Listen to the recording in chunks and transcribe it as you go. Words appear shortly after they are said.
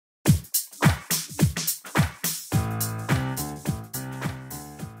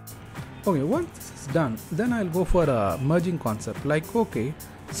Okay, once this is done, then I'll go for a merging concept. Like, okay,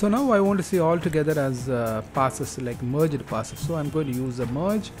 so now I want to see all together as passes, like merged passes. So I'm going to use a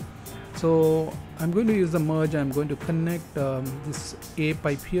merge. So I'm going to use the merge. I'm going to connect this A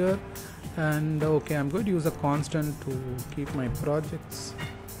pipe here, and okay, I'm going to use a constant to keep my projects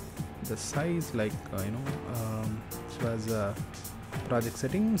the size, like so as a project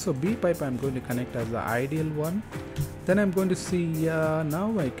setting. So B pipe I'm going to connect as the ideal one. Then I'm going to see,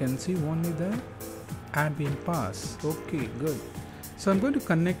 now I can see only the ambient pass. Okay, good. So I'm going to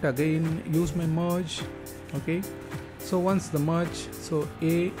connect again, use my merge. Okay, so once the merge, so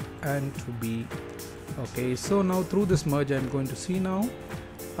A and to B. Okay, so now through this merge I'm going to see now,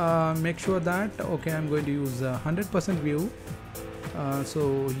 make sure that, okay, I'm going to use 100% view.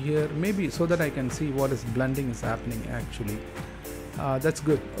 So here maybe so that I can see what is blending is happening actually. That's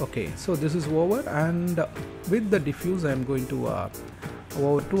good. Okay, so this is over, and with the diffuse I'm going to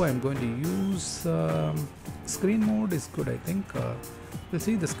over 2 I'm going to use screen mode is good, I think. We'll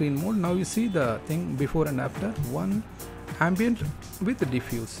see the screen mode. Now you see the thing before and after, one ambient with the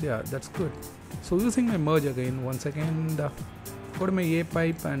diffuse. Yeah, that's good. So using my merge again, once again, go to my A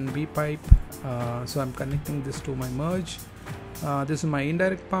pipe and B pipe. So I'm connecting this to my merge. This is my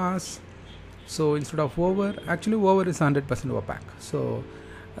indirect pass. So instead of over, actually over is 100% opaque, so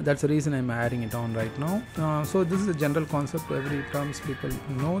that's the reason I'm adding it on right now. So this is a general concept, every terms people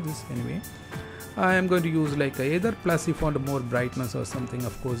know this anyway. I am going to use like either plus if you want more brightness or something,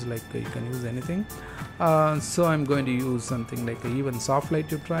 of course, like you can use anything. So I'm going to use something like even soft light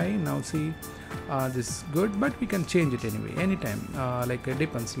to try. Now see, this is good, but we can change it anyway anytime, like it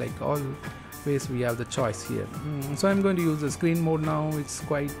depends, like all ways we have the choice here. So I'm going to use the screen mode now. It's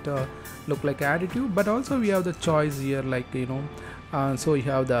quite look like additive, but also we have the choice here, like so you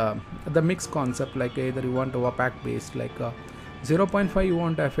have the mix concept, like either you want to opaque based, like 0.5 you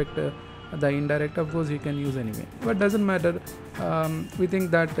want to affect the indirect, of course you can use anyway, but doesn't matter. We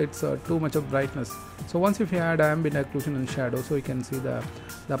think that it's too much of brightness. So once if you add ambient occlusion and shadow, so you can see the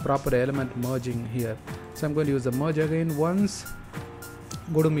proper element merging here. So I'm going to use the merge again. Once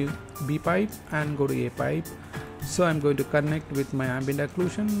go to B pipe and go to A pipe. So I'm going to connect with my ambient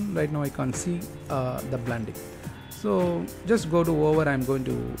occlusion. Right now I can't see the blending, so just go to over. I'm going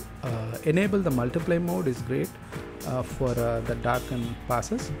to enable the multiply mode, is great for the darken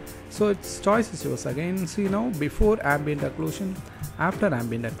passes. So its choice is yours again. See now, before ambient occlusion, after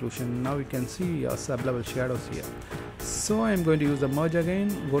ambient occlusion, now you can see your sublevel shadows here. So I'm going to use the merge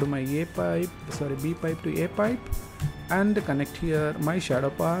again, go to my B pipe to A pipe, and connect here my shadow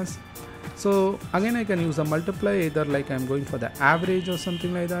pass. So again I can use a multiply, either like I'm going for the average or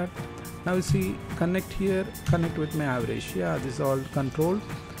something like that. Now you see, connect here, connect with my average. Yeah, this is all controlled,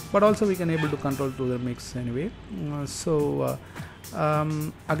 but also we can able to control to the mix anyway.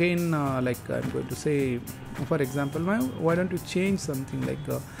 Again, like I'm going to say, for example, why don't you change something like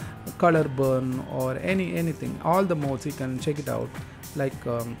color burn or anything, all the modes you can check it out, like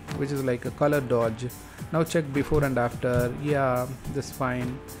which is like a color dodge. Now check before and after. Yeah, this is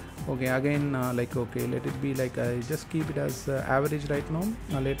fine. Okay, again like okay, let it be like I just keep it as average right now.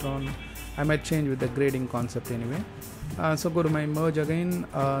 Later on I might change with the grading concept anyway. So go to my merge again.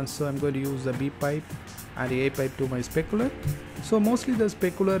 So I'm going to use the B pipe and the A pipe to my specular. So mostly the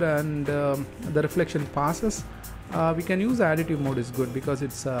specular and the reflection passes, we can use additive mode, is good because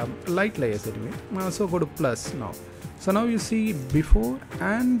it's light layers anyway. So go to plus now. So now you see before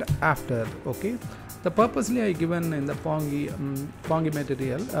and after. Okay, the purposely I given in the pongy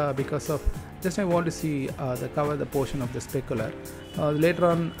material because of just I want to see cover the portion of the specular. Later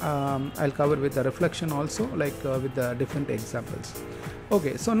on I'll cover with the reflection also, like with the different examples.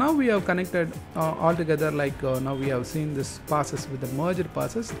 Okay, so now we have connected all together, like now we have seen this passes with the merged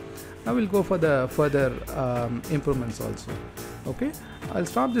passes. Now we'll go for the further improvements also. Okay, I'll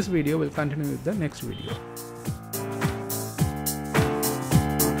stop this video, we'll continue with the next video.